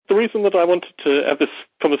the reason that I wanted to have this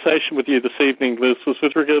conversation with you this evening, Liz, was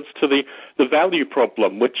with regards to the value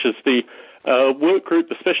problem, which is the work group,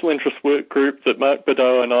 the special interest work group that Mark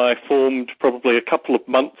Biota and I formed probably a couple of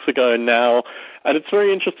months ago now. And it's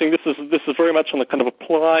very interesting. This is very much on the kind of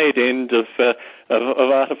applied end of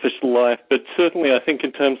artificial life, but certainly I think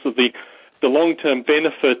in terms of the long-term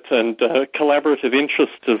benefit and collaborative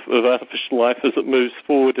interest of artificial life as it moves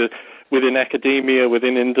forward within academia,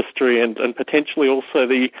 within industry, and potentially also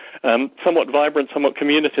the somewhat vibrant, somewhat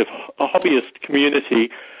communicative hobbyist community.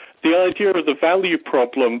 The idea of the value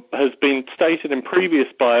problem has been stated in previous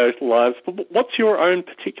Biota Lives, but what's your own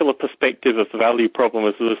particular perspective of the value problem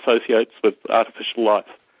as it associates with artificial life?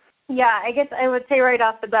 Yeah, I guess I would say right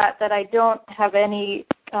off the bat that I don't have any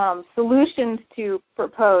solutions to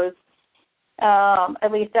propose,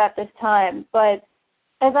 at least at this time. But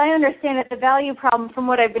as I understand it, the value problem, from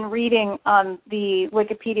what I've been reading on the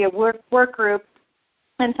Wikipedia work group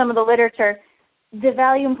and some of the literature,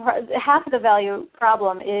 half of the value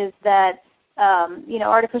problem is that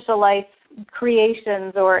artificial life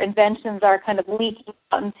creations or inventions are kind of leaking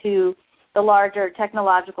out into the larger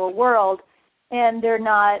technological world, and they're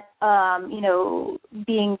not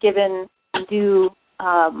being given due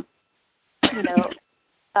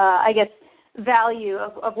I guess value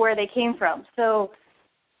of where they came from. So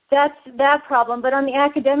that's that problem. But on the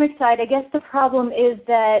academic side, I guess the problem is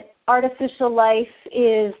that artificial life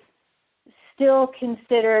is still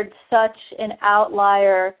considered such an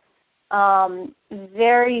outlier,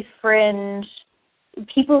 very fringe.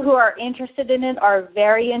 People who are interested in it are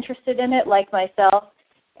very interested in it, like myself.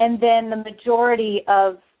 And then the majority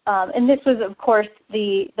of, and this was, of course,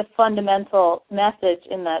 the fundamental message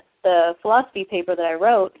in the philosophy paper that I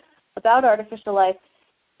wrote about artificial life,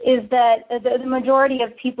 is that the majority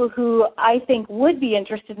of people who I think would be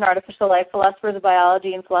interested in artificial life, philosophers of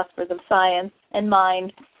biology and philosophers of science and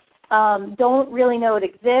mind, don't really know it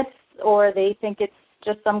exists, or they think it's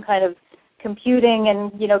just some kind of computing,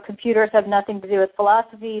 and computers have nothing to do with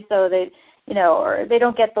philosophy, so they or they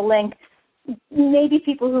don't get the link. Maybe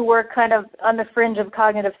people who work kind of on the fringe of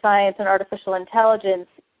cognitive science and artificial intelligence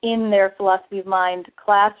in their philosophy of mind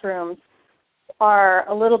classrooms are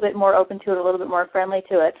a little bit more open to it, a little bit more friendly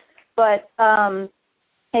to it. But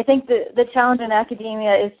I think the challenge in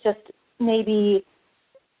academia is just maybe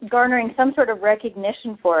garnering some sort of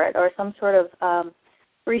recognition for it, or some sort of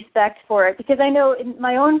respect for it. Because I know in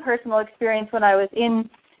my own personal experience when I was in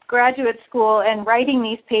graduate school and writing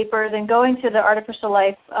these papers and going to the Artificial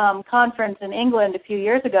Life conference in England a few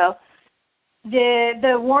years ago,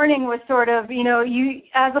 the warning was sort of, you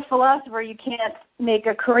as a philosopher, you can't make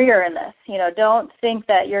a career in this. Don't think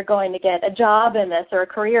that you're going to get a job in this or a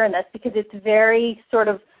career in this, because it's very sort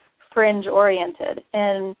of fringe-oriented.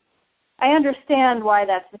 And I understand why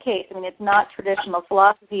that's the case. I mean, it's not traditional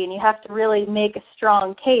philosophy, and you have to really make a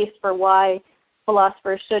strong case for why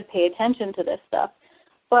philosophers should pay attention to this stuff.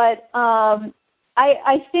 But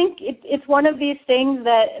I think it's one of these things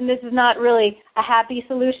that, and this is not really a happy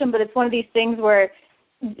solution, but it's one of these things where,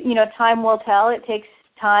 time will tell. It takes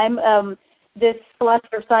time. This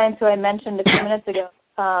philosopher of science who I mentioned a few minutes ago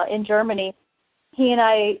in Germany, he and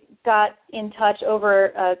I got in touch over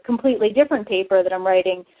a completely different paper that I'm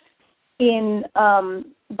writing in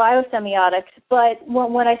biosemiotics. But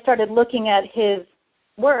when I started looking at his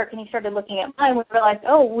work and he started looking at mine, we realized,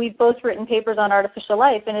 we've both written papers on artificial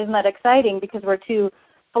life, and isn't that exciting, because we're two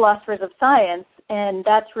philosophers of science, and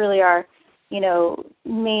that's really our,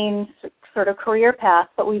 main sort of career path,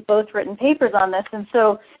 but we've both written papers on this. And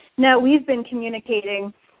so now we've been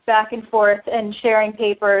communicating back and forth and sharing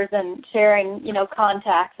papers and sharing,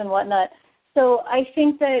 contacts and whatnot. So I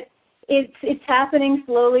think that it's happening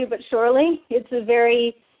slowly but surely. It's a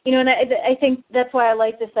very, and I think that's why I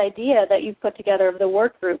like this idea that you've put together of the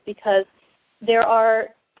work group, because there are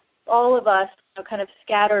all of us kind of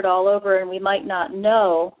scattered all over, and we might not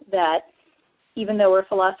know that even though we're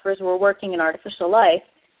philosophers, we're working in artificial life,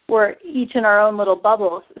 we're each in our own little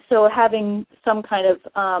bubbles. So having some kind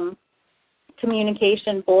of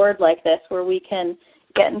communication board like this where we can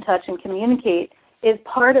get in touch and communicate is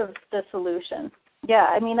part of the solution. Yeah,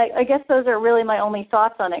 I mean, I guess those are really my only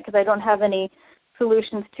thoughts on it, because I don't have any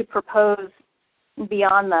solutions to propose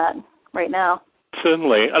beyond that right now.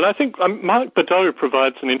 Certainly. And I think Mark Biota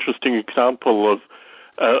provides an interesting example of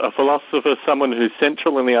a philosopher, someone who's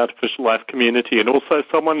central in the artificial life community, and also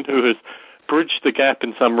someone who has bridged the gap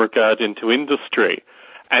in some regard into industry.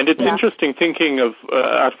 And it's interesting thinking of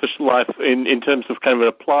artificial life in terms of kind of an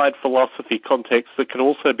applied philosophy context that can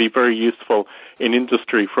also be very useful in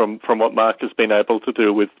industry from what Mark has been able to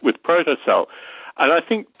do with Protocell. And I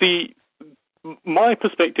think my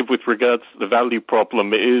perspective with regards to the value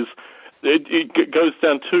problem is it goes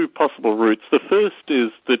down two possible routes. The first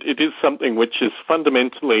is that it is something which is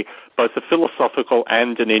fundamentally both a philosophical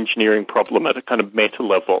and an engineering problem at a kind of meta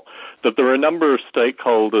level, that there are a number of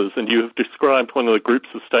stakeholders, and you have described one of the groups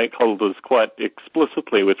of stakeholders quite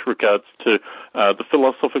explicitly with regards to the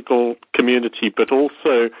philosophical community, but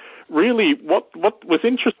also really what was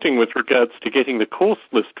interesting with regards to getting the course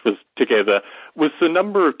list together was the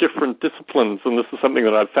number of different disciplines, and this is something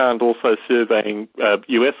that I've found also surveying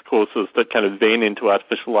US courses that kind of vein into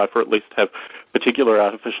artificial life, or at least have particular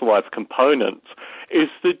artificial life components, is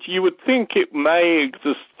that you would think it may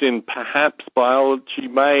exist in perhaps biology,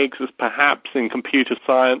 may exist perhaps in computer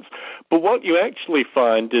science, but what you actually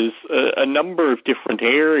find is a number of different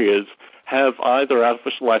areas have either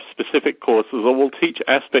artificial life specific courses or will teach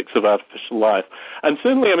aspects of artificial life. And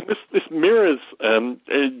certainly, I mean, this mirrors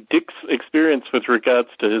Dick's experience with regards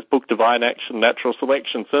to his book, Divine Action, Natural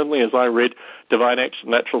Selection. Certainly, as I read Divine Action,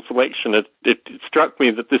 Natural Selection, it struck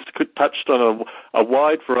me that this touched on a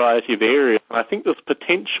wide variety of areas. And I think there's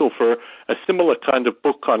potential for a similar kind of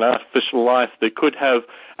book on artificial life that could have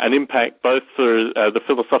an impact both for the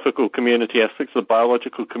philosophical community aspects, the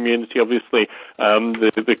biological community, obviously,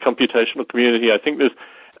 the computational community. I think there's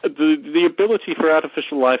the ability for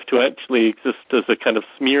artificial life to actually exist as a kind of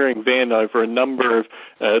smearing vein over a number of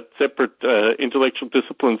separate intellectual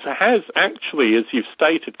disciplines has actually, as you've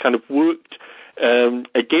stated, kind of worked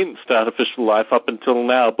against artificial life up until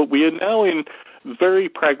now. But we are now in very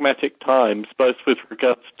pragmatic times, both with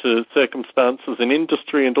regards to circumstances in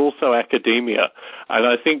industry and also academia. And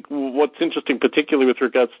I think what's interesting, particularly with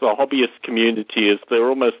regards to the hobbyist community, is they're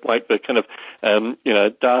almost like the kind of,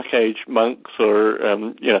 Dark Age monks, or,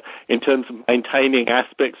 in terms of maintaining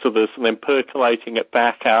aspects of this and then percolating it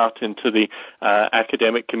back out into the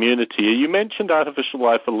academic community. You mentioned Artificial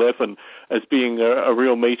Life 11 as being a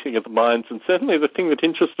real meeting of the minds, and certainly the thing that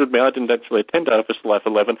interested me, I didn't actually attend Artificial Life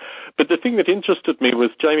 11, but the thing that interested me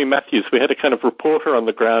was Jamie Matthews. We had a kind of reporter on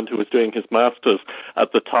the ground who was doing his master's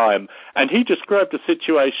at the time, and he described a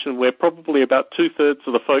situation where probably about 2/3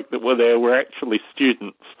 of the folk that were there were actually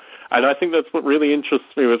students. And I think that's what really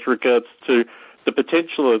interests me with regards to the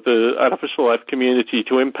potential of the artificial life community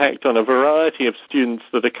to impact on a variety of students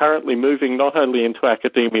that are currently moving not only into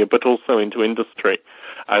academia but also into industry.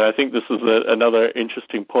 And I think this is another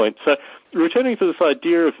interesting point. So returning to this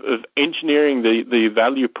idea of engineering the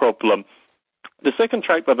value problem, the second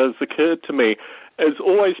track that has occurred to me has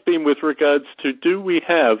always been with regards to, do we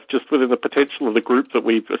have, just within the potential of the group that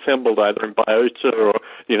we've assembled either in Biota or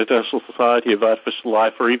the International Society of Artificial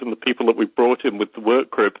Life, or even the people that we've brought in with the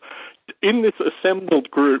work group, in this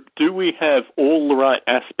assembled group, do we have all the right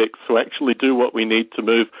aspects to actually do what we need to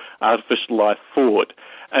move artificial life forward?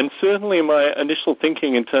 And certainly my initial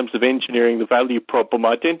thinking in terms of engineering the value problem,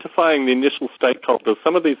 identifying the initial stakeholders,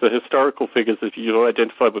 some of these are historical figures that you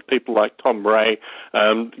identified with people like Tom Ray,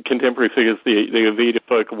 contemporary figures, the Avida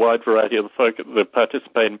folk, a wide variety of the folk that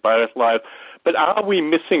participate in Biota Live. But are we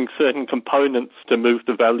missing certain components to move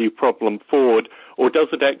the value problem forward, or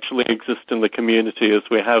does it actually exist in the community as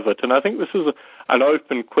we have it? And I think this is an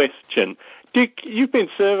open question. Dick, you've been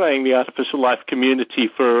surveying the artificial life community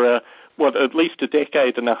for at least a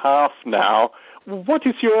decade and a half now. What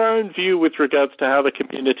is your own view with regards to how the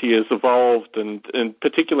community has evolved, and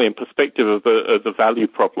particularly in perspective of the value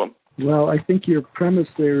problem? Well, I think your premise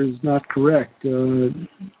there is not correct.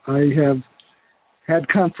 I have had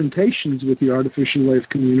confrontations with the artificial life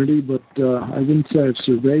community, but I wouldn't say I've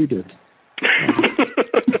surveyed it.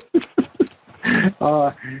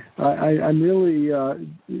 I'm really,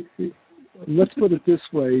 let's put it this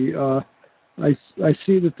way, I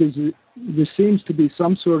see that there seems to be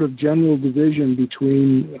some sort of general division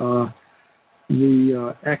between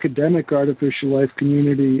the academic artificial life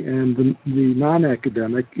community and the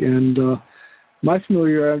non-academic, and my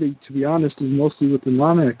familiarity, to be honest, is mostly with the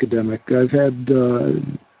non-academic. I've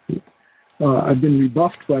been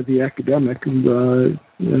rebuffed by the academic,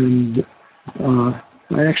 and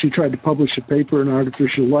I actually tried to publish a paper in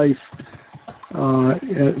Artificial Life,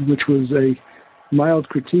 which was a mild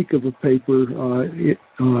critique of a paper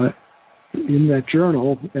in that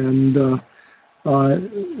journal, and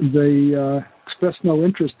they expressed no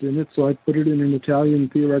interest in it, so I put it in an Italian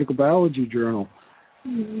theoretical biology journal.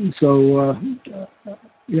 So,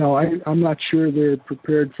 I'm not sure they're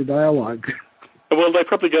prepared for dialogue. Well, they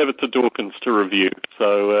probably gave it to Dawkins to review,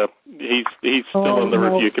 so he's still on the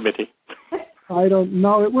review committee. I don't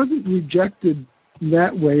know. It wasn't rejected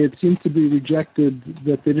that way. It seemed to be rejected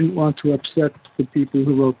that they didn't want to upset the people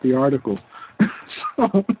who wrote the article.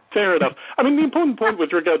 So, fair enough. I mean, the important point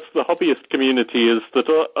with regards to the hobbyist community is that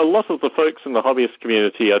a lot of the folks in the hobbyist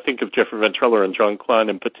community, I think of Jeffrey Ventrella and John Klein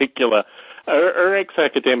in particular, are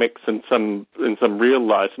ex-academics in some real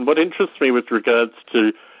life. And what interests me with regards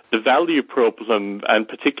to the value problem, and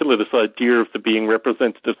particularly this idea of the being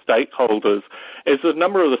representative stakeholders, is that a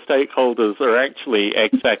number of the stakeholders are actually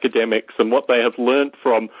ex-academics, and what they have learned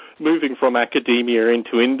from moving from academia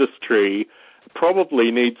into industry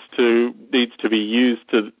probably needs to be used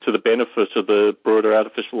to the benefit of the broader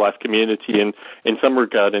artificial life community in some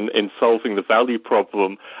regard in solving the value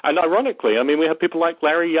problem. And ironically, I mean, we have people like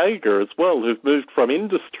Larry Yeager as well, who've moved from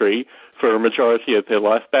industry for a majority of their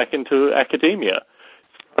life back into academia.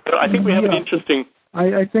 So I think we have an interesting...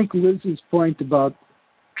 I think Liz's point about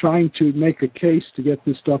trying to make a case to get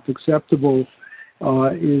this stuff acceptable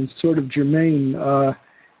is sort of germane.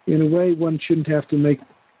 In a way, one shouldn't have to make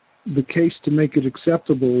the case to make it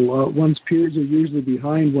acceptable. One's peers are usually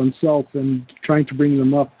behind oneself, and trying to bring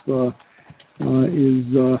them up is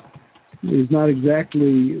not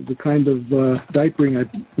exactly the kind of diapering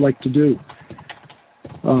I'd like to do.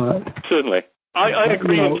 Certainly. I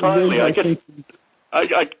agree entirely.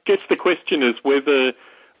 I guess the question is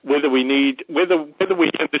whether we need,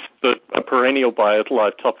 and this is a perennial Biota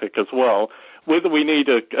Live topic as well, whether we need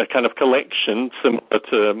a kind of collection similar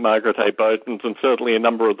to Margaret A. Bowden's and certainly a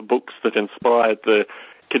number of the books that inspired the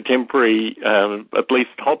contemporary, at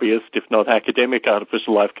least hobbyist, if not academic,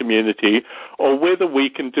 artificial life community, or whether we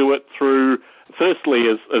can do it through, firstly,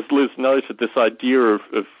 as Liz noted, this idea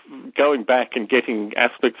of going back and getting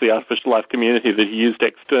aspects of the artificial life community that are used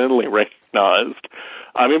externally recognised.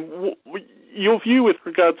 I mean, your view with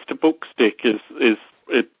regards to Bookstick is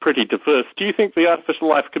pretty diverse. Do you think the artificial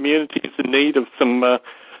life community is in need of some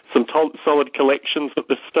solid collections at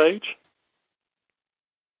this stage?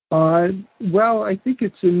 Well, I think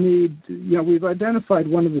it's in need. We've identified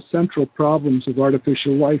one of the central problems of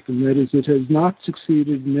artificial life, and that is it has not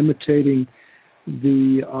succeeded in imitating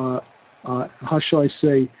the, how shall I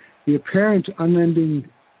say, the apparent unending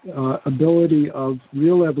ability of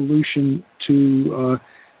real evolution to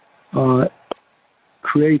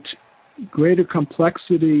create greater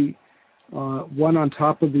complexity, one on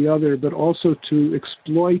top of the other, but also to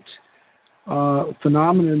exploit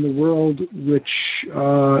phenomena in the world which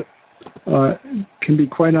can be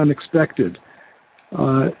quite unexpected.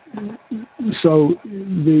 So,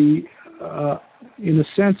 in a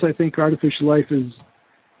sense, I think artificial life is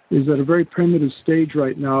at a very primitive stage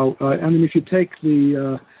right now. I mean, if you take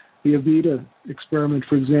the Biota experiment,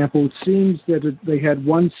 for example, it seems that they had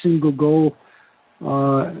one single goal.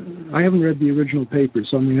 I haven't read the original paper,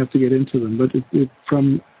 so I'm going to have to get into them. But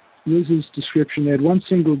from Liz's description, they had one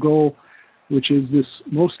single goal, which is this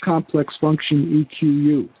most complex function,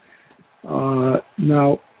 EQU.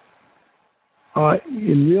 Now,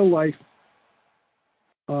 in real life,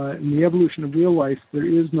 in the evolution of real life, there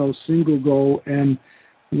is no single goal, and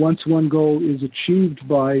once one goal is achieved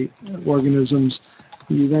by organisms,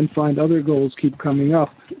 you then find other goals keep coming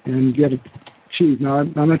up and get achieved. Now,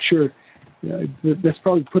 I'm not sure, that's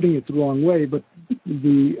probably putting it the wrong way, but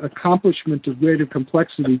the accomplishment of greater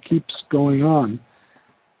complexity keeps going on.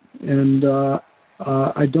 And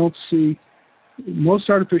I don't see, most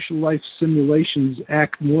artificial life simulations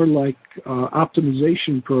act more like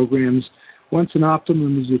optimization programs. Once an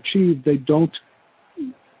optimum is achieved, they don't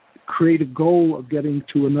create a goal of getting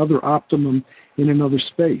to another optimum in another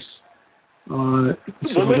space.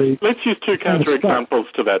 Let's use two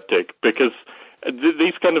counterexamples to that, Dick, because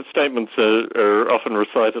these kind of statements are often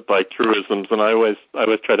recited by truisms, and I always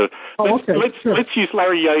try to... Let's use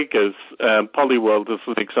Larry Yeager's Polyworld as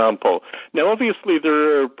an example. Now, obviously,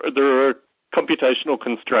 there are computational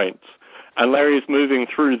constraints, and Larry is moving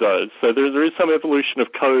through those. So there is some evolution of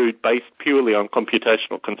code based purely on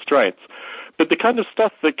computational constraints. But the kind of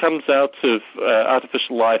stuff that comes out of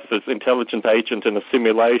artificial life as intelligent agent in a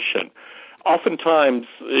simulation, oftentimes,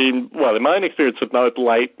 in my own experience with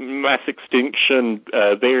Lite, mass extinction,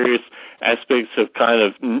 various aspects of kind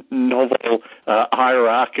of novel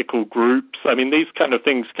hierarchical groups, I mean, these kind of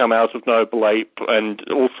things come out of Lite, and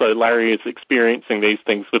also Larry is experiencing these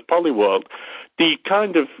things with Polyworld. The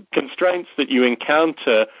kind of constraints that you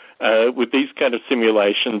encounter with these kind of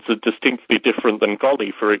simulations are distinctly different than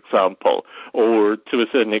Golly, for example, or to a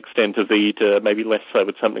certain extent Avida, maybe less so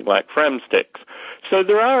with something like Framsticks. So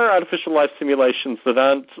there are artificial life simulations that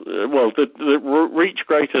aren't, that reach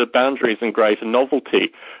greater boundaries and greater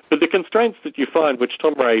novelty, but the constraints that you find, which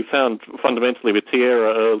Tom Ray found fundamentally with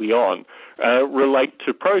Tierra early on, relate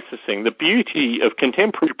to processing. The beauty of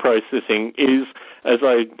contemporary processing is, as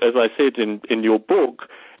I said in your book,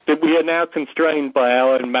 that we are now constrained by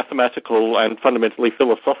our own mathematical and fundamentally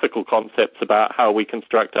philosophical concepts about how we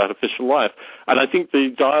construct artificial life. And I think the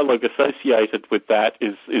dialogue associated with that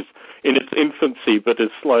is in its infancy, but is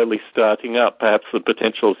slowly starting up, perhaps the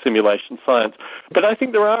potential of simulation science. But I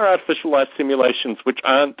think there are artificial life simulations which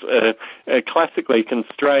aren't classically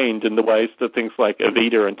constrained in the ways that things like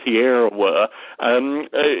Evita and Tierra were.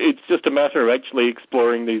 It's just a matter of actually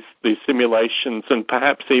exploring these simulations and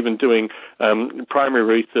perhaps even doing primary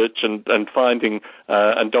research and finding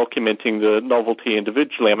and documenting the novelty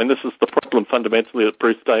individually. I mean, this is the problem fundamentally that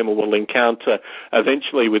Bruce Damer will encounter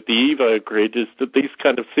eventually with the Evo grid, is that these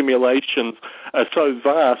kind of simulations are so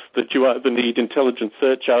vast that you either need intelligent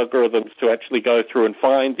search algorithms to actually go through and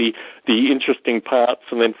find the interesting parts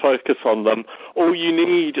and then focus on them, or you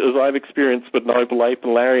need, as I've experienced with Noble Ape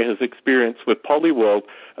and Larry has experienced with Polyworld,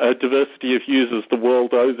 a diversity of users the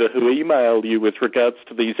world over who email you with regards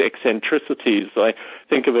to these eccentricities. I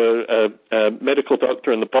think of a medical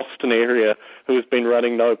doctor in the Boston area who has been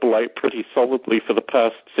running Noble Ape pretty solidly for the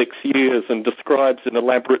past 6 years and describes in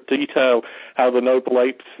elaborate detail how the Noble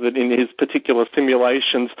Apes that in his particular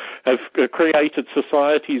simulations have created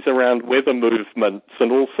societies around weather movements,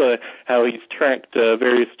 and also how he's tracked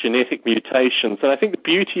various genetic mutations. And I think the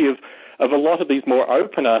beauty of a lot of these more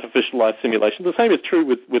open artificial life simulations, the same is true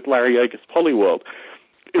with Larry Yeager's Polyworld,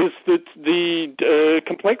 is that the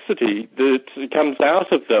complexity that comes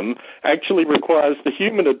out of them actually requires the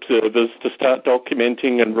human observers to start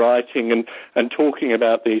documenting and writing and talking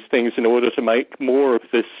about these things in order to make more of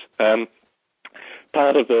this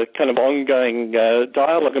part of the kind of ongoing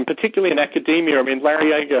dialogue, and particularly in academia. I mean,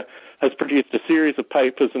 Larry Yeager has produced a series of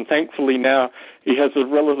papers, and thankfully now he has a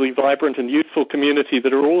relatively vibrant and youthful community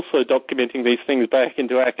that are also documenting these things back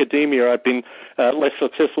into academia. I've been less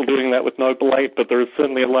successful doing that with Noble Ape, but there is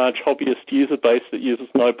certainly a large hobbyist user base that uses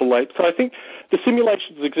Noble Ape. So I think the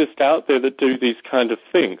simulations exist out there that do these kind of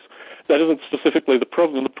things. That isn't specifically the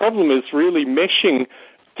problem. The problem is really meshing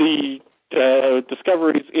the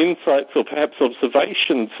discoveries, insights, or perhaps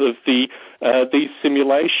observations of these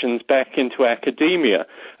simulations back into academia.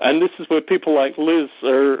 And this is where people like Liz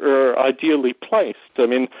are ideally placed. I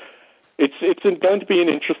mean, it's going to be an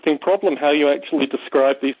interesting problem how you actually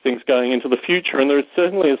describe these things going into the future, and there is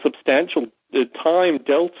certainly a substantial time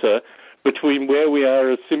delta between where we are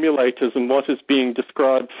as simulators and what is being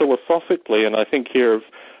described philosophically. And I think here of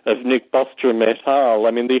Nick Bostrom et al.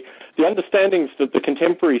 I mean, the understandings that the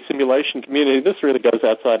contemporary simulation community, this really goes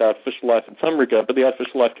outside artificial life in some regard, but the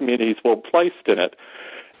artificial life community is well placed in it,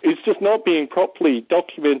 is just not being properly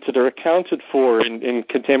documented or accounted for in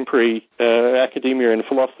contemporary academia and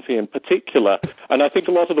philosophy in particular. And I think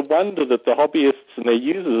a lot of the wonder that the hobbyists and their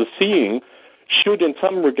users are seeing should in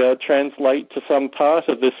some regard translate to some part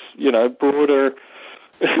of this, broader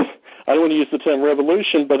I don't want to use the term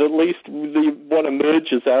revolution, but at least what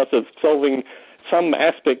emerges out of solving some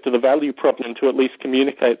aspect of the value problem to at least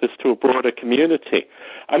communicate this to a broader community.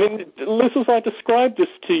 I mean, Liz, as I described this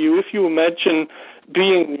to you, if you imagine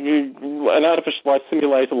being an artificial life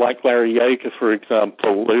simulator like Larry Yeager, for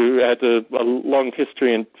example, who had a long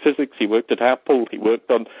history in physics, he worked at Apple, he worked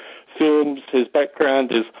on films, his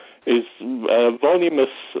background is voluminous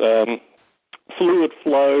fluid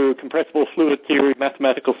flow, compressible fluid theory,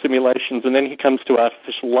 mathematical simulations, and then he comes to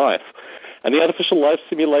artificial life. And the artificial life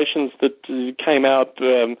simulations that came out,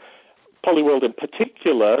 Polyworld in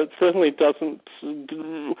particular, certainly was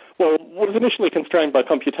initially constrained by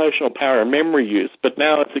computational power and memory use, but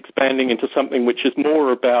now it's expanding into something which is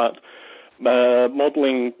more about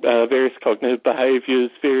modeling various cognitive behaviors,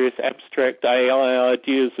 various abstract AI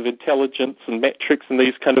ideas of intelligence and metrics and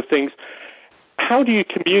these kind of things. How do you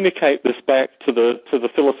communicate this back to the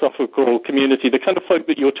philosophical community, the kind of folk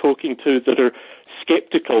that you're talking to that are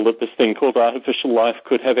skeptical that this thing called artificial life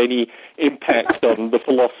could have any impact on the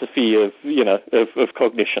philosophy of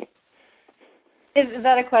cognition? Is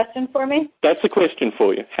that a question for me? That's a question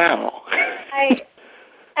for you. How? I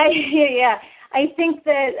think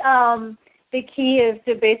that the key is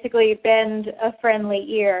to basically bend a friendly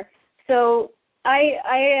ear. So I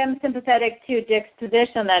am sympathetic to Dick's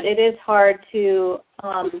position that it is hard to,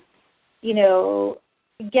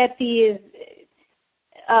 get these,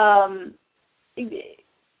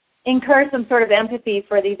 incur some sort of empathy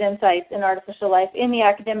for these insights in artificial life in the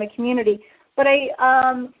academic community. But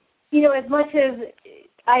as much as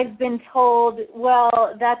I've been told,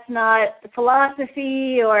 well, that's not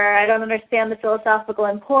philosophy, or I don't understand the philosophical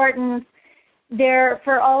importance,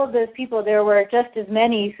 for all of those people, there were just as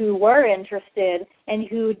many who were interested and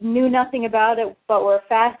who knew nothing about it but were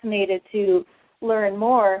fascinated to learn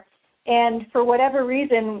more. And for whatever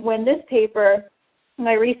reason, when this paper,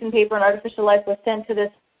 my recent paper on artificial life, was sent to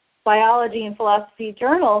this biology and philosophy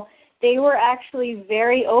journal, they were actually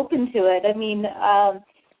very open to it. I mean,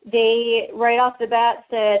 they right off the bat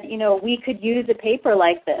said, we could use a paper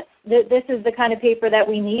like this. This is the kind of paper that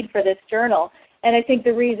we need for this journal. And I think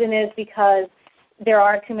the reason is because there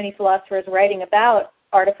aren't too many philosophers writing about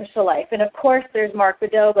artificial life. And of course there's Mark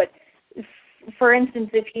Bideau, but for instance,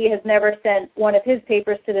 if he has never sent one of his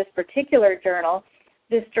papers to this particular journal,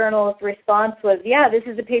 this journal's response was, yeah, this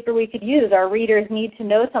is a paper we could use. Our readers need to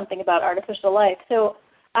know something about artificial life. So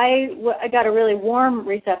I got a really warm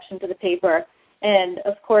reception to the paper, and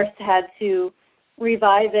of course had to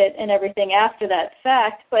revise it and everything after that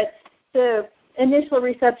fact. But the initial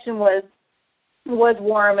reception was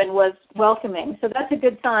warm and was welcoming. So that's a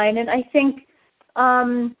good sign. And I think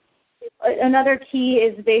another key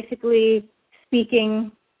is basically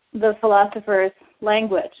speaking the philosopher's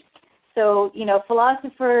language. So,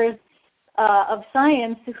 philosophers of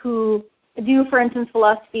science who do, for instance,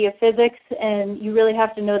 philosophy of physics, and you really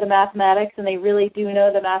have to know the mathematics, and they really do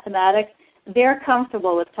know the mathematics, they're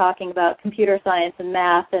comfortable with talking about computer science and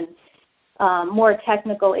math and more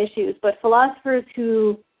technical issues. But philosophers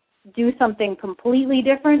who do something completely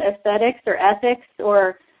different, aesthetics or ethics,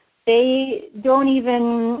 or they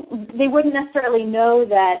wouldn't necessarily know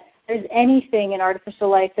that there's anything in artificial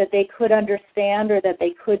life that they could understand or that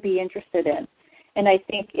they could be interested in. And I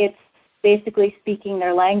think it's basically speaking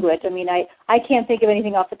their language. I mean, I can't think of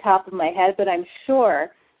anything off the top of my head, but I'm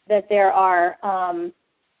sure that there are,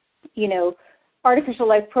 artificial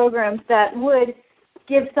life programs that would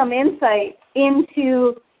give some insight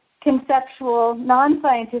into conceptual,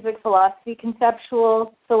 non-scientific philosophy,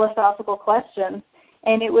 conceptual philosophical questions.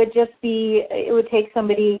 And it would take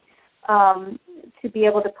somebody to be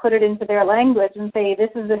able to put it into their language and say, this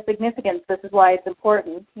is the significance, this is why it's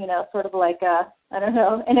important, sort of like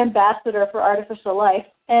an ambassador for artificial life.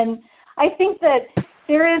 And I think that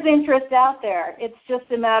there is interest out there. It's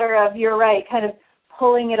just a matter of, you're right, kind of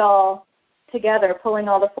pulling it all together, pulling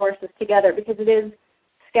all the forces together, because it is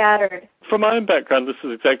scattered. From my own background, this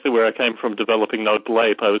is exactly where I came from developing Noble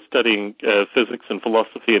Ape. I was studying physics and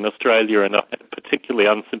philosophy in Australia, and I had a particularly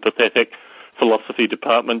unsympathetic philosophy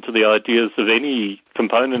department to the ideas of any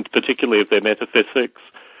component, particularly of their metaphysics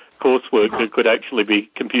coursework, that could actually be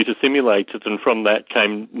computer simulated, and from that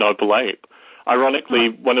came Noble Ape. Ironically,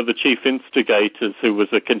 one of the chief instigators, who was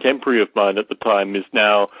a contemporary of mine at the time, is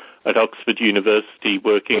now at Oxford University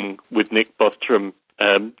working with Nick Bostrom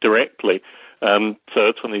directly. So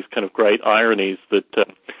it's one of these kind of great ironies that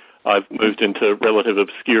I've moved into relative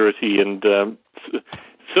obscurity and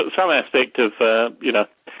some aspect of,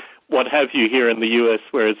 what have you here in the US,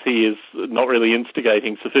 whereas he is not really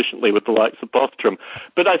instigating sufficiently with the likes of Bostrom.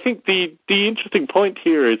 But I think the interesting point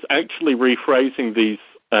here is actually rephrasing these.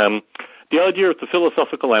 The idea of the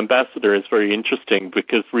philosophical ambassador is very interesting,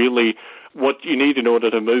 because really what you need in order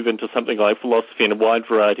to move into something like philosophy and a wide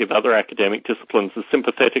variety of other academic disciplines is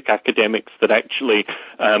sympathetic academics that actually,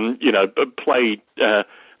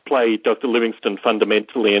 play Dr. Livingston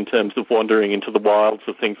fundamentally in terms of wandering into the wilds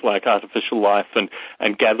of things like artificial life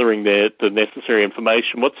and gathering the necessary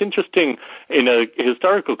information. What's interesting in a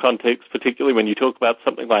historical context, particularly when you talk about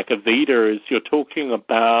something like Evita, is you're talking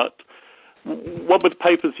about, what were the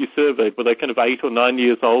papers you surveyed? Were they kind of 8 or 9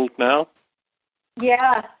 years old now?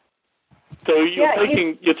 Yeah. So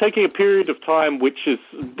you're taking a period of time which is,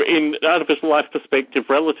 in artificial life perspective,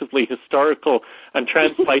 relatively historical, and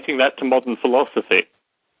translating that to modern philosophy.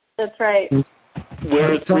 That's right.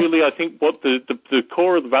 Whereas really, I think what the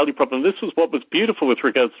core of the value problem, this was what was beautiful with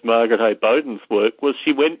regards to Margaret A. Bowden's work, was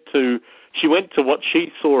she went to what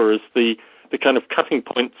she saw as the kind of cutting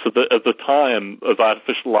points of the time of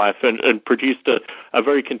artificial life, and produced a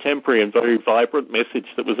very contemporary and very vibrant message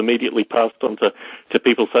that was immediately passed on to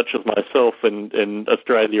people such as myself in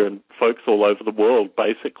Australia and folks all over the world,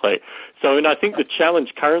 basically. So, and I think the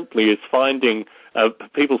challenge currently is finding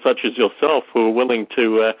people such as yourself who are willing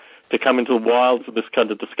to come into the wilds of this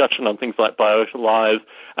kind of discussion on things like Biota Live,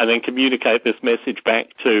 and then communicate this message back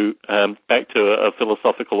to a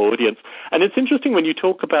philosophical audience. And it's interesting when you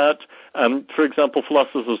talk about, for example,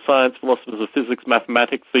 philosophers of science, philosophers of physics,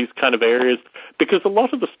 mathematics, these kind of areas, because a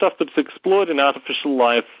lot of the stuff that's explored in artificial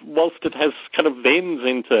life, whilst it has kind of vends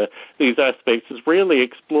into these aspects, is really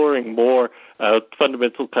exploring more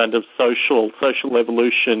fundamental kind of social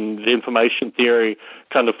evolution, information theory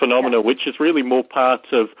kind of phenomena, which is really more part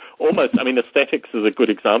of almost, aesthetics is a good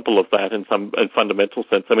example of that in some fundamental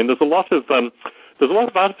sense. There's a lot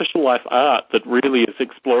of artificial life art that really is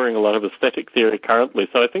exploring a lot of aesthetic theory currently.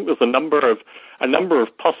 So I think there's a number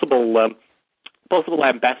of possible possible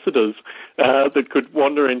ambassadors that could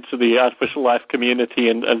wander into the artificial life community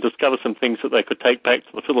and discover some things that they could take back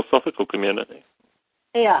to the philosophical community.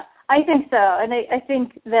 Yeah, I think so. And I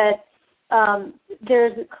think that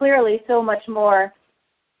there's clearly so much more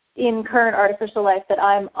in current artificial life that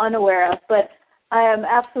I'm unaware of, but I am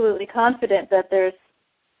absolutely confident that there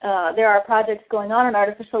are projects going on in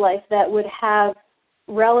artificial life that would have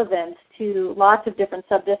relevance to lots of different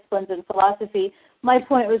subdisciplines in philosophy. My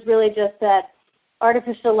point was really just that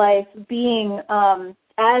artificial life being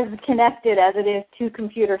as connected as it is to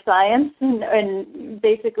computer science and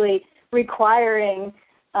basically requiring,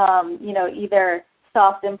 either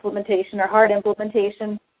soft implementation or hard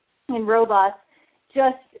implementation in robots,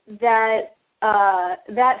 just that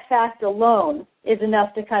fact alone is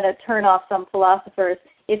enough to kind of turn off some philosophers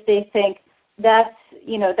if they think that's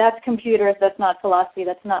computers, that's not philosophy,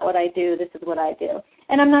 that's not what I do, this is what I do.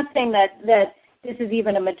 And I'm not saying that this is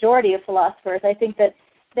even a majority of philosophers. I think that's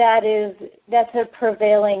a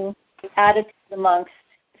prevailing attitude amongst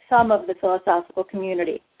some of the philosophical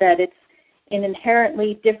community, that it's an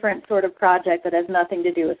inherently different sort of project that has nothing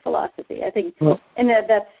to do with philosophy. I think, and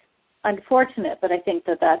that's unfortunate, but I think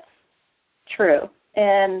that's true.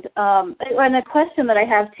 And a question that I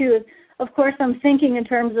have too is, of course, I'm thinking in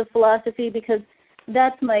terms of philosophy because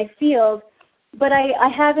that's my field, but I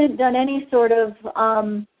haven't done any sort of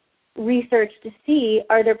research to see,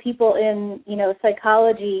 are there people in,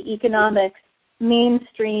 psychology, economics,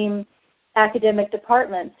 mainstream academic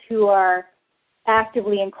departments who are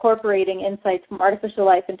actively incorporating insights from artificial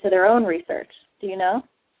life into their own research? Do you know?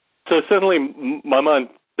 So certainly my mind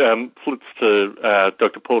flips to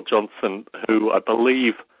Dr. Paul Johnson, who I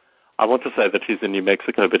believe, I want to say that he's in New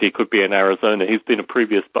Mexico, but he could be in Arizona. He's been a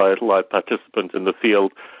previous Biota Lite participant in the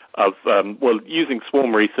field of, using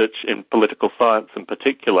swarm research in political science in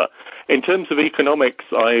particular. In terms of economics,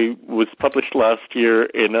 I was published last year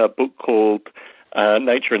in a book called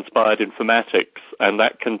Nature-Inspired Informatics, and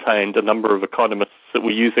that contained a number of economists that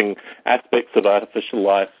were using aspects of artificial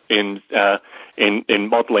life in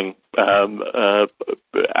modeling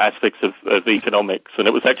aspects of economics. And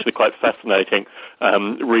it was actually quite fascinating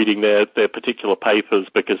reading their particular papers,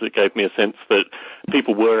 because it gave me a sense that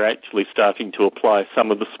people were actually starting to apply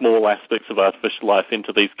some of the small aspects of artificial life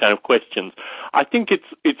into these kind of questions. I think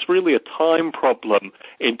it's really a time problem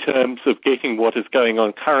in terms of getting what is going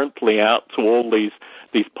on currently out to all these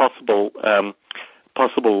possible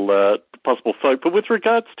folk. But with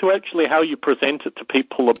regards to actually how you present it to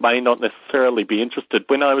people that may not necessarily be interested,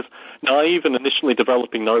 when I was naive and initially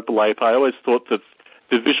developing Noble Ape, I always thought that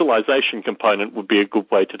the visualization component would be a good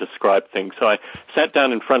way to describe things. So I sat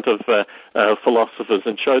down in front of philosophers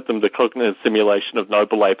and showed them the cognitive simulation of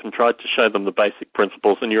Noble Ape and tried to show them the basic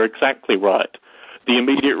principles, and you're exactly right. The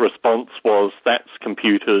immediate response was, that's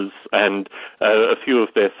computers, and a few of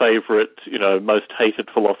their favorite, most hated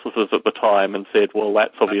philosophers at the time, and said, well,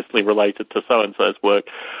 that's obviously related to so-and-so's work.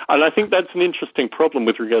 And I think that's an interesting problem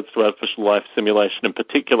with regards to artificial life simulation in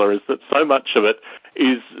particular, is that so much of it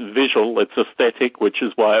is visual, it's aesthetic, which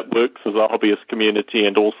is why it works as a hobbyist community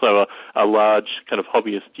and also a large kind of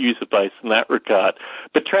hobbyist user base in that regard.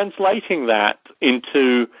 But translating that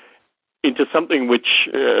into something which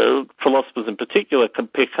philosophers in particular can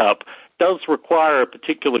pick up does require a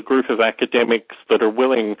particular group of academics that are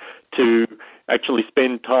willing to actually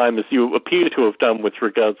spend time, as you appear to have done with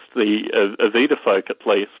regards to the Avita folk at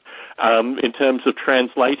least, in terms of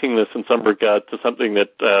translating this in some regard to something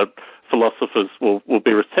that philosophers will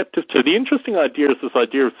be receptive to. The interesting idea is this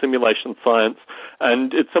idea of simulation science,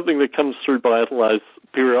 and it's something that comes through Biota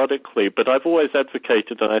periodically, but I've always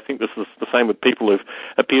advocated, and I think this is the same with people who've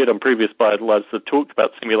appeared on previous Biota that talked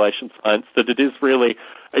about simulation science, that it is really,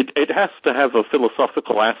 it has to have a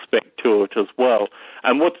philosophical aspect to it as well.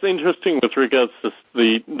 And what's interesting with regards to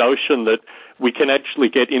the notion that we can actually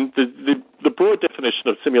get in, the broad definition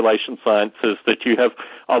of simulation science is that you have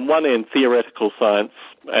on one end theoretical science,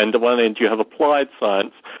 and on one end you have applied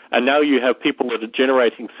science, and now you have people that are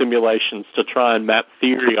generating simulations to try and map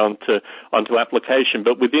theory onto application.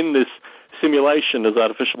 But within this simulation, as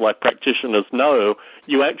artificial life practitioners know,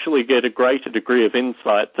 you actually get a greater degree of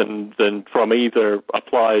insight than from either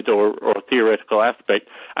applied or theoretical aspect.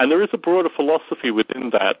 And there is a broader philosophy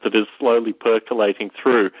within that is slowly percolating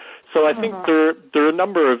through. So I think there are a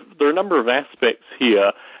number of aspects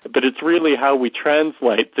here, but it's really how we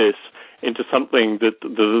translate this into something that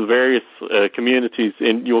the various communities,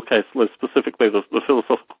 in your case specifically the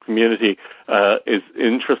philosophical community, is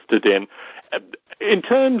interested in. In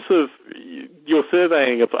terms of your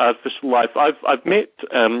surveying of artificial life, I've met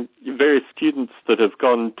various students that have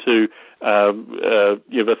gone to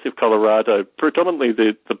University of Colorado, predominantly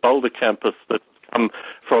the Boulder campus that's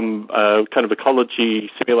from kind of ecology,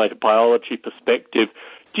 simulated biology perspective.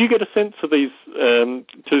 Do you get a sense of these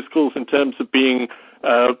two schools in terms of being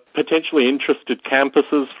potentially interested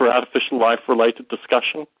campuses for artificial life-related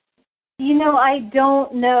discussion? I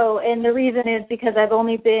don't know, and the reason is because I've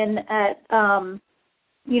only been at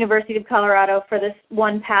University of Colorado for this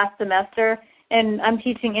one past semester, and I'm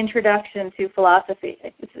teaching Introduction to Philosophy.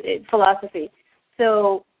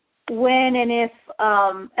 So when and if,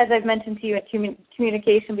 as I've mentioned to you in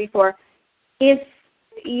communication before, if,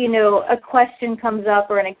 a question comes up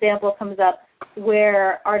or an example comes up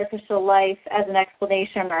where artificial life as an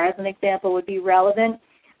explanation or as an example would be relevant,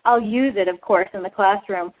 I'll use it, of course, in the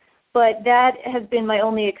classroom. But that has been my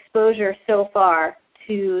only exposure so far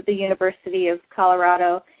to the University of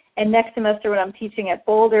Colorado. And next semester when I'm teaching at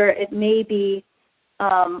Boulder, it may be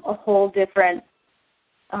a whole different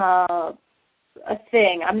a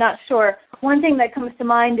thing. I'm not sure. One thing that comes to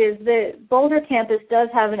mind is the Boulder campus does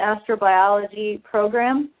have an astrobiology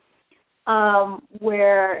program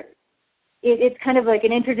where it's kind of like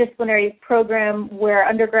an interdisciplinary program where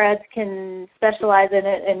undergrads can specialize in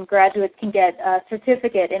it and graduates can get a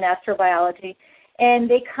certificate in astrobiology. And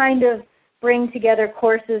they kind of bring together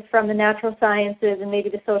courses from the natural sciences and maybe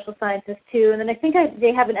the social sciences too. And then I think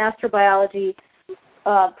they have an astrobiology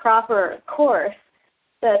proper course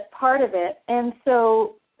that's part of it. And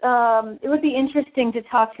so it would be interesting to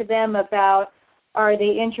talk to them about, are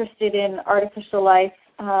they interested in artificial life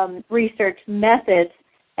research methods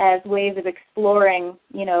as ways of exploring,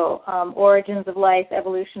 origins of life,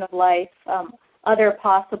 evolution of life, other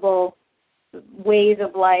possible ways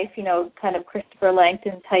of life, kind of Christopher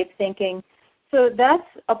Langton type thinking. So that's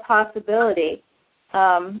a possibility,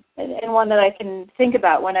 and one that I can think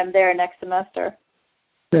about when I'm there next semester.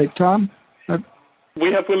 Okay, Tom?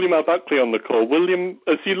 We have William R. Buckley on the call. William,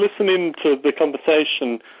 as you listen into the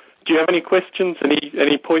conversation, do you have any questions,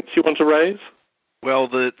 any points you want to raise? Well,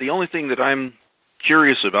 the only thing that I'm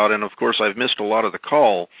curious about, and of course I've missed a lot of the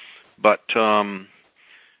call, but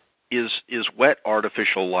is wet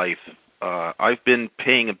artificial life. I've been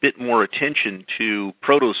paying a bit more attention to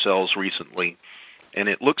protocells recently, and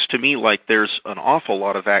it looks to me like there's an awful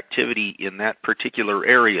lot of activity in that particular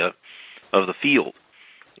area of the field.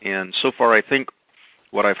 And so far I think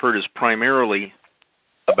what I've heard is primarily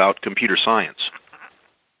about computer science.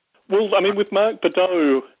 Well, I mean, with Mark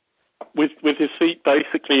Badeau, with his feet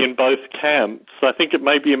basically in both camps, I think it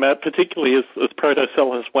may be particularly as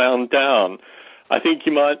protocell has wound down, I think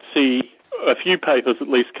you might see a few papers at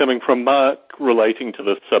least coming from Mark relating to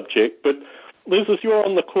this subject. But Liz, as you're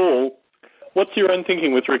on the call, what's your own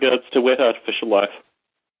thinking with regards to wet artificial life?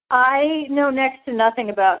 I know next to nothing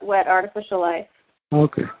about wet artificial life.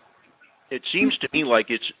 Okay. It seems to me like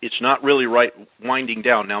it's not really winding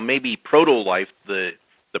down. Now, maybe Proto-Life, the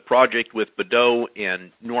project with Badeau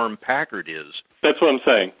and Norm Packard is. That's what I'm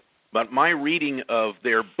saying. But my reading of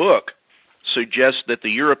their book suggests that the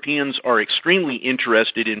Europeans are extremely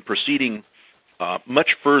interested in proceeding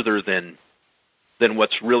much further than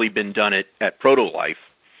what's really been done at Proto-Life.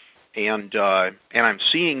 And I'm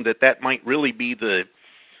seeing that might really be the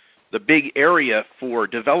big area for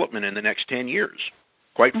development in the next 10 years,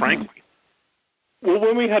 quite frankly. Well,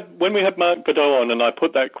 when we had Mark Badeau on, and I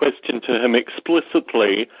put that question to him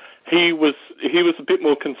explicitly, he was a bit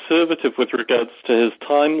more conservative with regards to his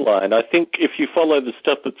timeline. I think if you follow the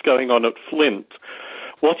stuff that's going on at Flint,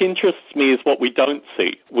 what interests me is what we don't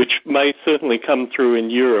see, which may certainly come through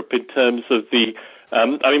in Europe in terms of the.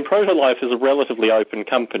 Proto-Life is a relatively open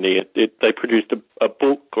company. They produced a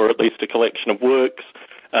book, or at least a collection of works.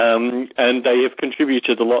 And they have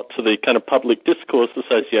contributed a lot to the kind of public discourse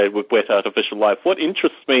associated with wet artificial life. What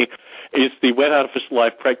interests me is the wet artificial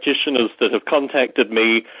life practitioners that have contacted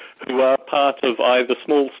me who are part of either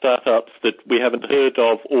small startups that we haven't heard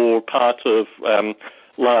of or part of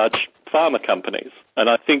large pharma companies. And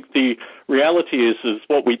I think the reality is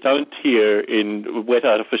what we don't hear in wet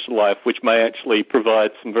artificial life, which may actually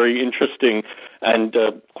provide some very interesting and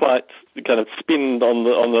quite kind of spin on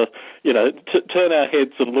the turn our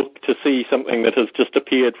heads and look to see something that has just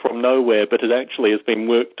appeared from nowhere, but it actually has been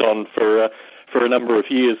worked on for a number of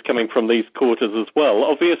years, coming from these quarters as well.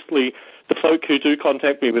 Obviously, the folk who do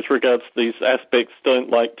contact me with regards to these aspects don't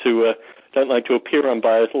like to appear on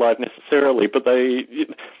Biota Live necessarily, but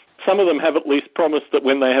some of them have at least promised that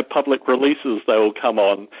when they have public releases, they will come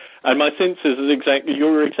on. And my sense is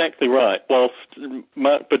you're exactly right. Whilst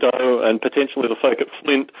Mark Badeau and potentially the folk at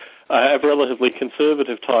Flint have relatively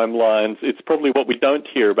conservative timelines, it's probably what we don't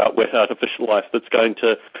hear about wet artificial life that's going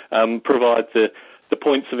to provide the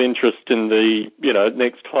points of interest in the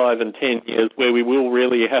next 5 and 10 years, where we will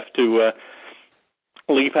really have to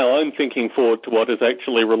leave our own thinking forward to what is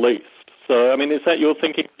actually released. So, I mean, is that your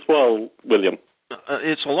thinking as well, William?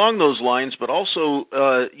 It's along those lines, but also,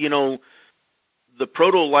 the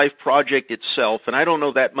Proto-Life project itself, and I don't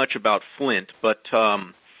know that much about Flint, but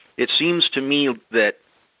it seems to me that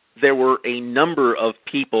there were a number of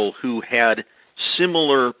people who had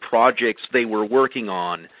similar projects they were working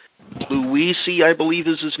on. Luisi, I believe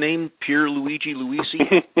is his name, Pierluigi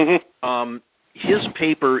Luisi. His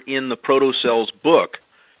paper in the Protocells book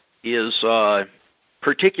is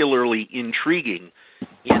particularly intriguing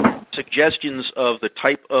in suggestions of the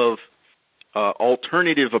type of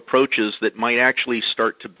alternative approaches that might actually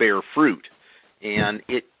start to bear fruit. And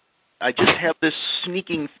I just have this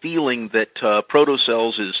sneaking feeling that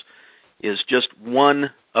Protocells is just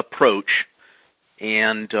one approach,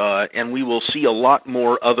 and we will see a lot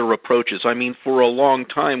more other approaches. I mean, for a long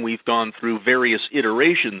time we've gone through various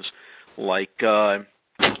iterations, like the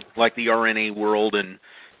RNA world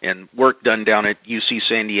and work done down at UC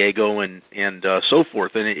San Diego and so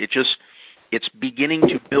forth, and it's beginning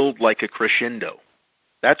to build like a crescendo.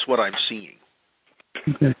 That's what I'm seeing.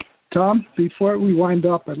 Okay. Tom, before we wind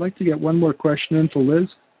up, I'd like to get one more question in for Liz.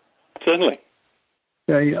 Certainly.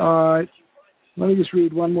 Okay. Let me just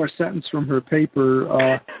read one more sentence from her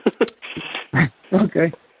paper.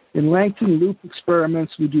 Okay. In Langton loop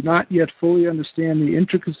experiments, we do not yet fully understand the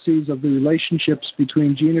intricacies of the relationships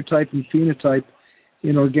between genotype and phenotype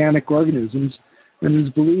in organic organisms, and it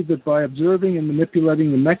is believed that by observing and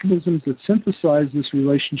manipulating the mechanisms that synthesize this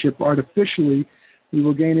relationship artificially, we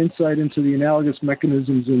will gain insight into the analogous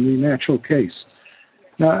mechanisms in the natural case.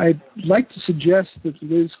 Now, I'd like to suggest that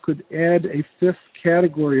Liz could add a fifth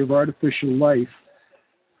category of artificial life,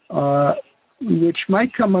 which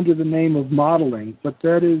might come under the name of modeling, but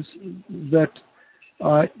that is that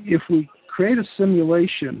if we create a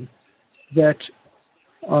simulation that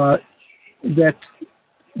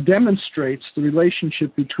demonstrates the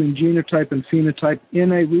relationship between genotype and phenotype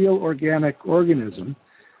in a real organic organism,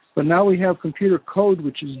 but now we have computer code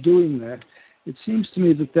which is doing that, it seems to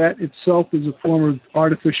me that that itself is a form of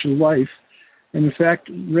artificial life, and in fact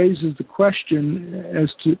raises the question as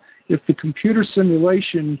to if the computer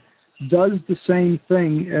simulation does the same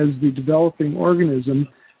thing as the developing organism,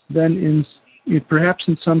 then perhaps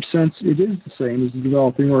in some sense it is the same as the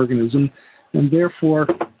developing organism, and therefore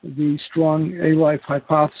the strong A-life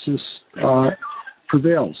hypothesis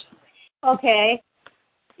prevails. Okay.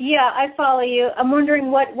 Yeah, I follow you. I'm wondering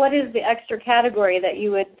what is the extra category that you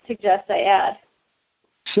would suggest I add?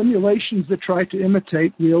 Simulations that try to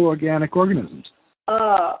imitate real organic organisms.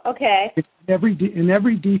 Oh, okay. In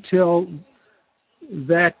every detail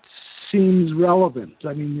that seems relevant.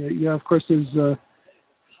 I mean, of course,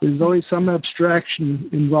 there's always some abstraction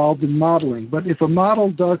involved in modeling. But if a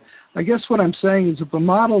model does, I guess what I'm saying is if a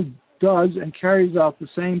model does and carries out the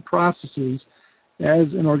same processes as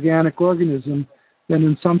an organic organism, then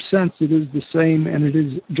in some sense it is the same and it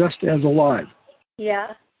is just as alive. Yeah,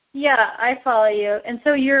 I follow you. And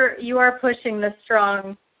so you are pushing the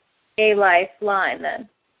strong A-life line then?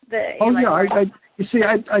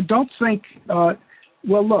 I don't think...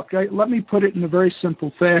 well, look, let me put it in a very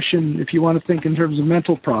simple fashion if you want to think in terms of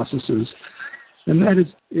mental processes. And that is,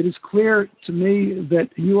 it is clear to me that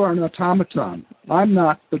you are an automaton. I'm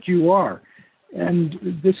not, but you are.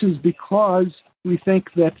 And this is because we think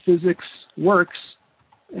that physics works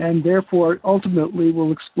and therefore ultimately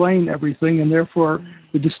will explain everything. And therefore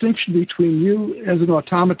the distinction between you as an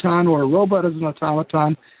automaton or a robot as an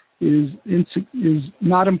automaton is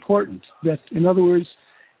not important. That, in other words,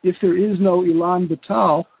 if there is no Ilan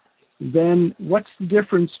Batal, then what's the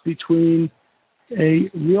difference between a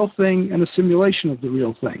real thing and a simulation of the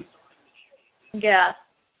real thing? Yeah,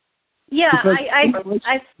 I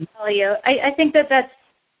follow you. I think that's...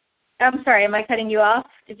 I'm sorry, am I cutting you off?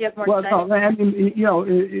 Did you have more to say? Well, no, I mean,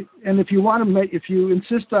 and if you want to if you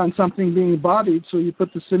insist on something being embodied, so you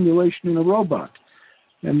put the simulation in a robot,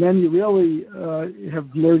 and then you really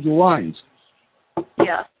have blurred the lines.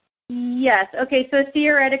 Yeah. Yes. Okay, so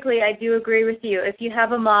theoretically, I do agree with you. If you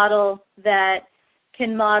have a model that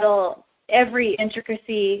can model every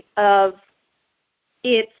intricacy of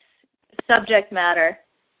its subject matter,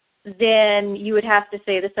 then you would have to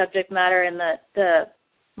say the subject matter and the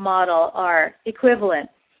model are equivalent.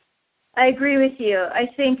 I agree with you. I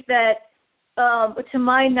think that, to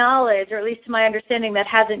my knowledge, or at least to my understanding, that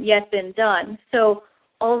hasn't yet been done. So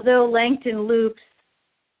although Langton loops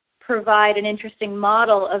provide an interesting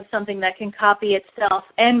model of something that can copy itself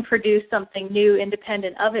and produce something new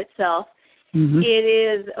independent of itself, it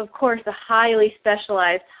is, of course, a highly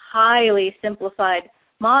specialized, highly simplified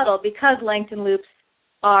model because Langton loops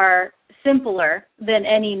are simpler than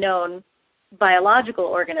any known biological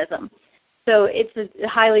organism. So it's a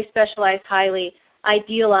highly specialized, highly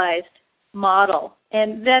idealized model.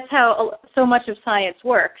 And that's how so much of science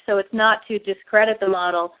works. So it's not to discredit the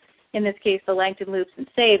model, in this case the Langton loops, and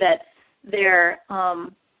say that they're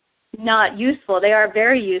not useful. They are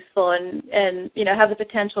very useful and have the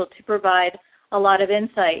potential to provide a lot of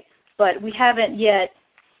insight. But we haven't yet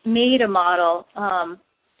made a model,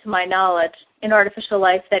 to my knowledge, in artificial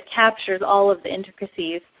life that captures all of the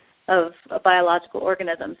intricacies of a biological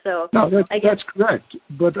organism. So no, that's correct.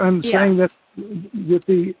 But I'm saying that with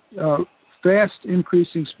the fast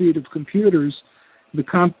increasing speed of computers,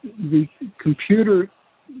 the computer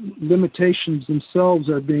limitations themselves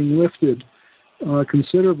are being lifted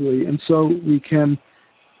considerably, and so we can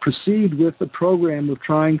proceed with the program of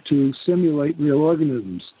trying to simulate real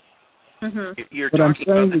organisms. Mm-hmm. What I'm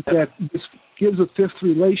saying is that this gives a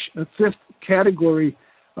fifth category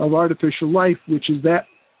of artificial life, which is that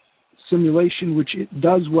simulation which it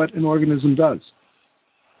does what an organism does.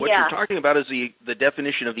 What you're talking about is the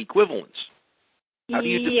definition of equivalence. How do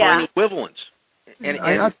you define equivalence? And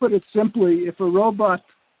I put it simply, if a robot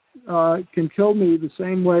can kill me the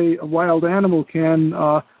same way a wild animal can,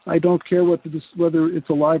 I don't care whether it's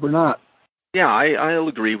alive or not. Yeah, I'll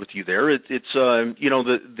agree with you there. It's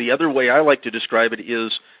the other way I like to describe it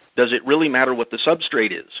is, does it really matter what the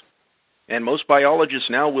substrate is? And most biologists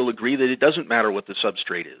now will agree that it doesn't matter what the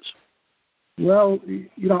substrate is. Well,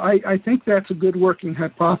 I think that's a good working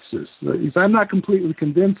hypothesis. I'm not completely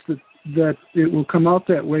convinced that it will come out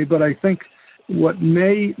that way, but I think what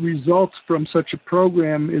may result from such a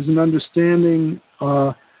program is an understanding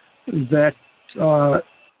that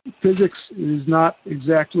physics is not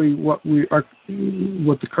exactly what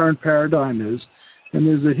the current paradigm is, and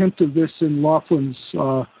there's a hint of this in Laughlin's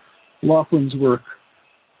work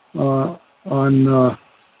on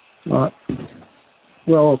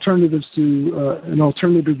alternatives to an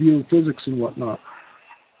alternative view of physics and whatnot.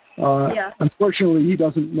 Unfortunately, he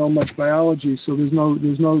doesn't know much biology, so there's no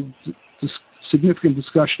significant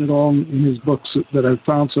discussion at all in his books that I've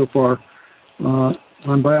found so far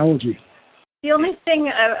on biology. The only thing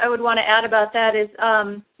I would want to add about that is,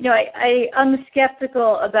 I'm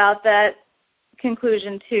skeptical about that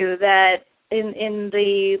conclusion too. That in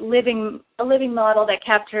a living model that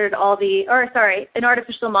captured an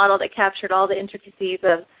artificial model that captured all the intricacies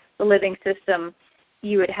of the living system,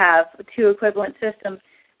 you would have two equivalent systems.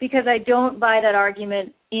 Because I don't buy that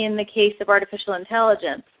argument in the case of artificial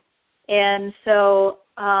intelligence. And so...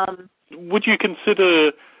 would you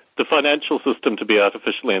consider the financial system to be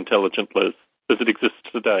artificially intelligent, Liz, as it exists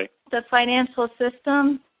today? The financial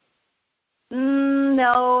system?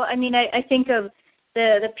 No. I mean, I think of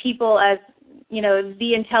the people as,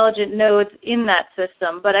 the intelligent nodes in that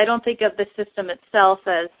system, but I don't think of the system itself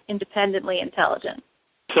as independently intelligent.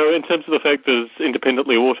 So in terms of the fact that it's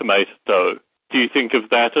independently automated, though, do you think of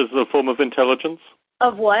that as a form of intelligence?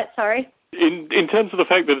 Of what? Sorry? In terms of the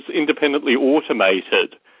fact that it's independently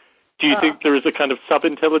automated, do you think there is a kind of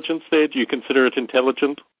sub-intelligence there? Do you consider it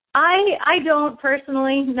intelligent? I don't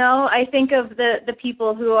personally, no. I think of the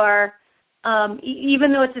people who are,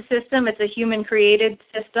 even though it's a system, it's a human-created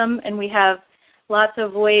system, and we have lots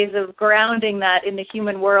of ways of grounding that in the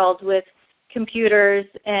human world with computers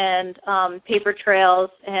and paper trails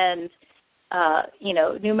and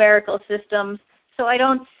numerical systems. So I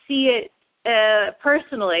don't see it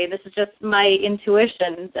personally. This is just my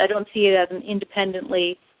intuition. I don't see it as an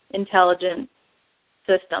independently intelligent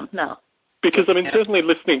system, no. Because, certainly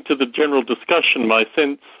listening to the general discussion, my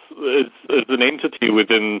sense as an entity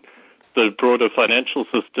within the broader financial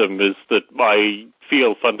system is that I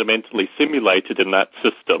feel fundamentally simulated in that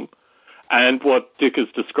system. And what Dick is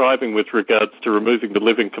describing with regards to removing the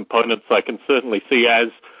living components, I can certainly see as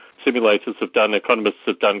simulators have done, economists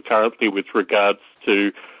have done currently with regards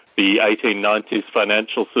to the 1890s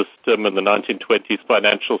financial system and the 1920s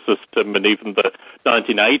financial system and even the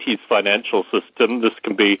 1980s financial system. This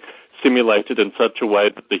can be simulated in such a way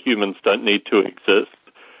that the humans don't need to exist.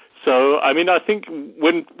 So, I think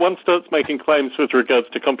when one starts making claims with regards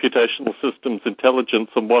to computational systems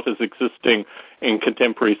intelligence and what is existing in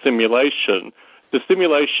contemporary simulation, the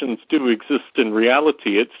simulations do exist in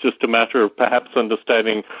reality. It's just a matter of perhaps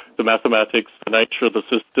understanding the mathematics, the nature of the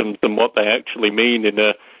systems, and what they actually mean in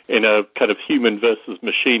a kind of human versus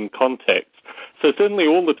machine context. So certainly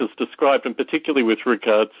all that is described, and particularly with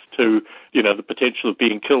regards to, the potential of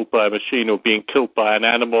being killed by a machine or being killed by an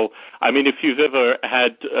animal. If you've ever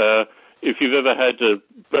had a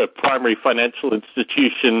primary financial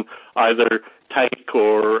institution either take,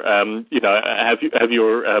 or have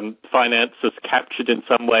your finances captured in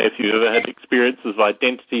some way, if you've ever had experiences of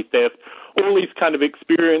identity theft. All these kind of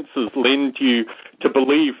experiences lend you to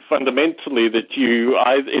believe fundamentally that you,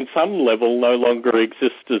 in some level, no longer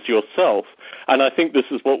exist as yourself. And I think this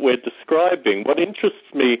is what we're describing. What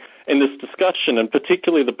interests me in this discussion, and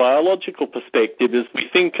particularly the biological perspective, is we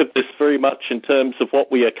think of this very much in terms of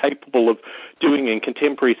what we are capable of doing in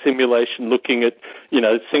contemporary simulation, looking at,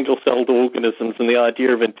 single-celled organisms and the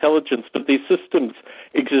idea of intelligence. But these systems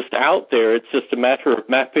exist out there. It's just a matter of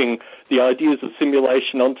mapping the ideas of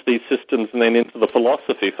simulation onto these systems and then into the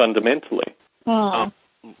philosophy fundamentally.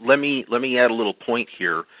 Let me add a little point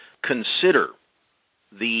here. Consider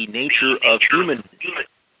the nature of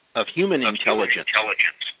human intelligence.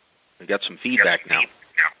 I've got some feedback now.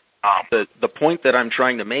 The point that I'm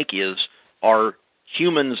trying to make is, are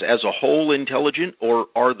humans as a whole intelligent, or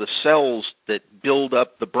are the cells that build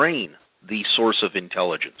up the brain the source of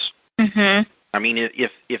intelligence? Mm-hmm. I mean,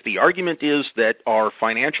 if the argument is that our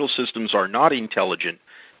financial systems are not intelligent,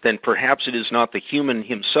 then perhaps it is not the human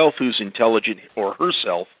himself who's intelligent or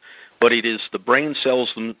herself, but it is the brain cells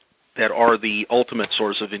that are the ultimate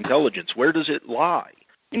source of intelligence. Where does it lie?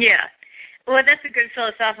 Yeah. Well, that's a good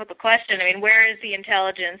philosophical question. I mean, where is the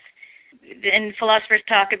intelligence? And philosophers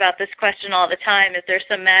talk about this question all the time. Is there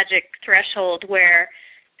some magic threshold where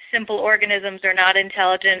simple organisms are not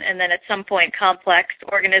intelligent, and then at some point complex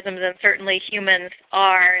organisms, and certainly humans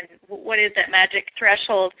are, and what is that magic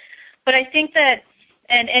threshold? But I think that,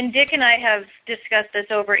 and Dick and I have discussed this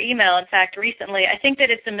over email, in fact, recently, I think that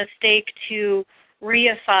it's a mistake to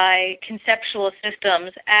reify conceptual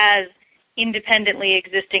systems as independently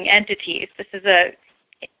existing entities. This is a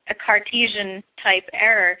Cartesian-type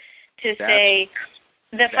error to say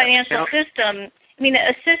the financial system. I mean,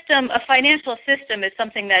 a financial system is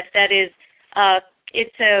something that is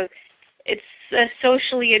it's a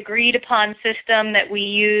socially agreed upon system that we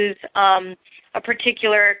use a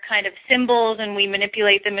particular kind of symbols, and we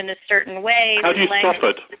manipulate them in a certain way. How do you stop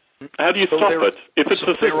it? How do you stop it? If it's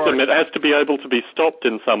a system, it has to be able to be stopped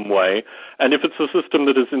in some way. And if it's a system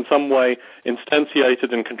that is in some way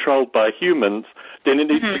instantiated and controlled by humans, then it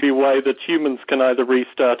needs to be a way that humans can either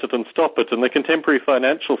restart it and stop it. And the contemporary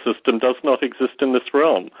financial system does not exist in this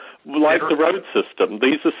realm. Like the road system,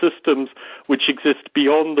 these are systems which exist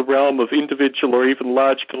beyond the realm of individual or even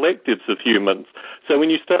large collectives of humans. So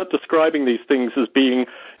when you start describing these things as being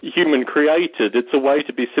human created, it's a way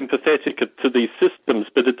to be sympathetic to these systems,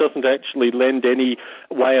 but it doesn't actually lend any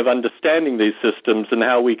way of understanding these systems and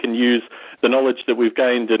how we can use the knowledge that we've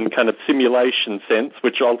gained in kind of simulation sense,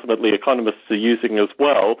 which ultimately economists are using as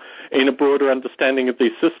well, in a broader understanding of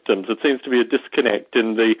these systems. It seems to be a disconnect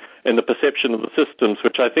in the perception of the systems,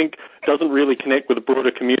 which I think doesn't really connect with the broader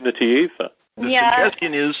community either. The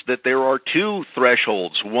suggestion is that there are two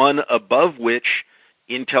thresholds, one above which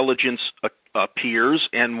intelligence appears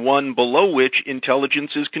and one below which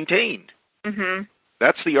intelligence is contained. Mm-hmm.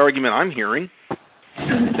 That's the argument I'm hearing.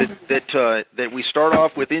 That we start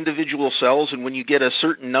off with individual cells, and when you get a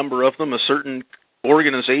certain number of them, a certain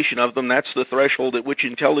organization of them, that's the threshold at which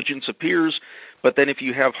intelligence appears. But then if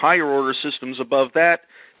you have higher order systems above that,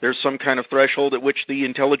 there's some kind of threshold at which the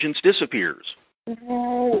intelligence disappears.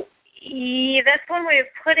 Yeah, that's one way of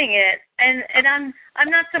putting it. And I'm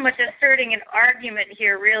not so much asserting an argument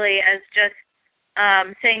here, really, as just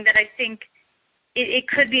saying that I think it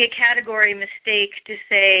could be a category mistake to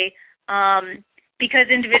say because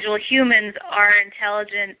individual humans are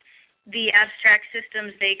intelligent, the abstract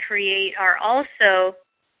systems they create are also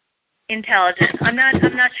intelligent. I'm not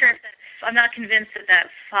sure if I'm not convinced that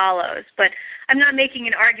follows, but I'm not making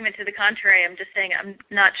an argument to the contrary. I'm just saying I'm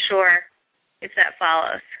not sure if that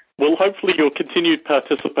follows. Well, hopefully your continued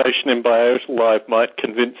participation in Biota Live might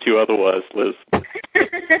convince you otherwise, Liz.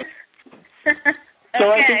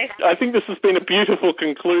 So okay. I think this has been a beautiful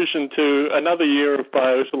conclusion to another year of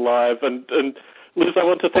Biota Live, and Liz, I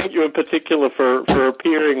want to thank you in particular for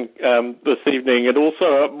appearing this evening, and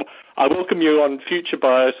also I welcome you on future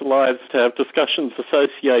Biota Lives to have discussions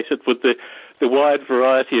associated with the wide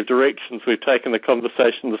variety of directions we've taken the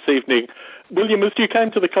conversation this evening. William, as you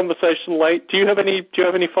came to the conversation late, do you have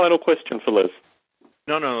any final question for Liz?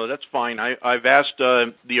 No, that's fine. I've asked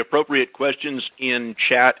the appropriate questions in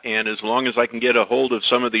chat, and as long as I can get a hold of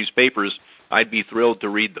some of these papers, I'd be thrilled to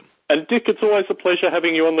read them. And Dick, it's always a pleasure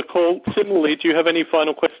having you on the call. Similarly, do you have any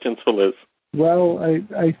final questions for Liz? Well,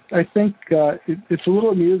 I think it's a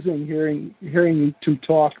little amusing hearing you two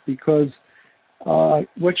talk, because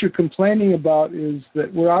what you're complaining about is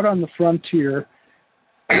that we're out on the frontier,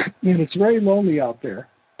 and it's very lonely out there.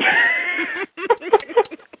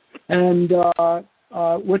 And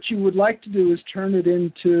what you would like to do is turn it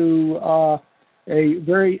into a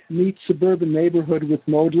very neat suburban neighborhood with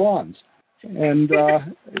mowed lawns. And,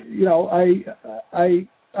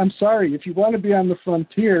 I'm sorry, if you want to be on the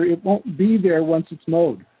frontier, it won't be there once it's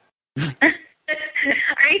mowed.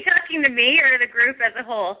 Are you talking to me or the group as a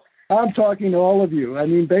whole? I'm talking to all of you. I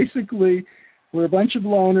mean, basically, we're a bunch of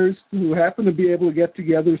loners who happen to be able to get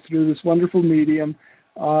together through this wonderful medium,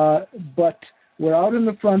 but we're out in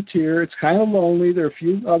the frontier. It's kind of lonely. There are a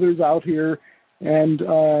few others out here, and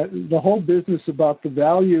the whole business about the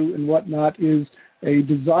value and whatnot is a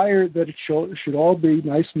desire that it should all be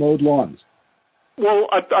nice mowed lawns. Well,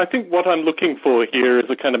 I think what I'm looking for here is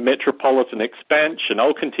a kind of metropolitan expansion.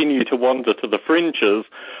 I'll continue to wander to the fringes,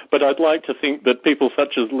 but I'd like to think that people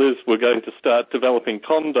such as Liz were going to start developing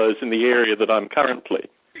condos in the area that I'm currently.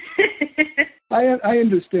 I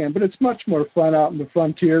understand, but it's much more fun out in the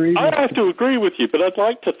frontier. I have to agree with you, but I'd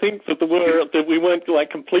like to think that we weren't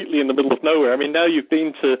like completely in the middle of nowhere. I mean, now you've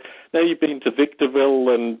been to Victorville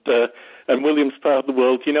and Williams part of the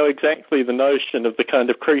world. You know exactly the notion of the kind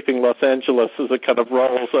of creeping Los Angeles as it kind of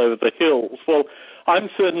rolls over the hills. Well, I'm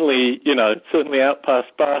certainly out past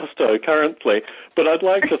Barstow currently, but I'd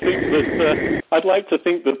like to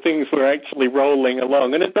think that things were actually rolling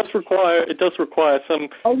along, and it does require some.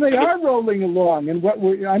 Oh, they are rolling along, and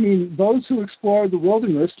those who explore the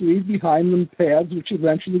wilderness leave behind them paths which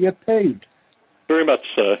eventually get paved. Very much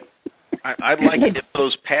so. I'd like it if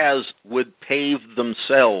those paths would pave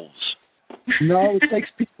themselves. No, it takes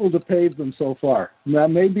people to pave them so far. Now,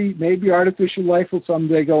 maybe artificial life will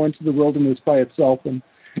someday go into the wilderness by itself. And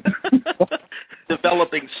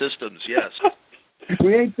developing systems, yes.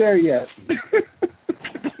 We ain't there yet.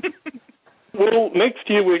 Well, next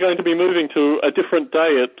year we're going to be moving to a different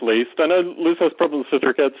day at least. I know Liz has problems with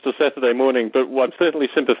regards to Saturday morning, but I'm certainly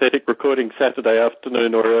sympathetic recording Saturday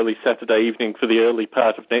afternoon or early Saturday evening for the early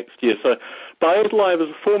part of next year. So Biota Live as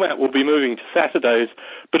a format will be moving to Saturdays,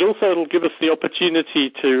 but also it'll give us the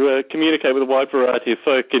opportunity to communicate with a wide variety of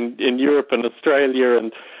folk in Europe and Australia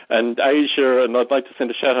and Asia, and I'd like to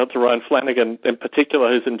send a shout-out to Ryan Flanagan in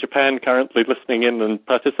particular, who's in Japan currently listening in and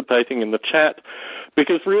participating in the chat,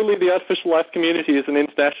 because really the artificial life community is an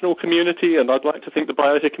international community, and I'd like to think the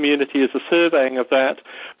Biota community, as a surveying of that,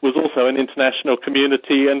 was also an international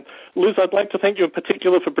community. And Liz, I'd like to thank you in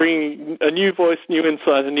particular for bringing a new voice, new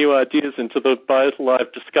insight, and new ideas into the Biota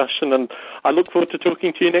Live discussion, and I look forward to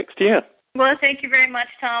talking to you next year. Well, thank you very much,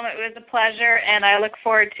 Tom. It was a pleasure, and I look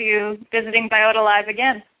forward to you visiting Biota Live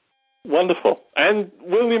again. Wonderful. And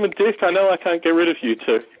William and Dick, I know I can't get rid of you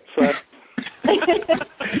two, so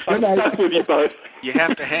I'm stuck with you both. You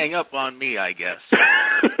have to hang up on me, I guess.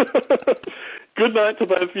 Good night to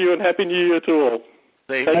both of you, and Happy New Year to all.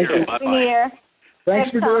 Thank you. Bye-bye.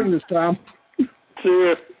 Thanks for doing this, Tom. See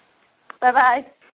you. Bye-bye.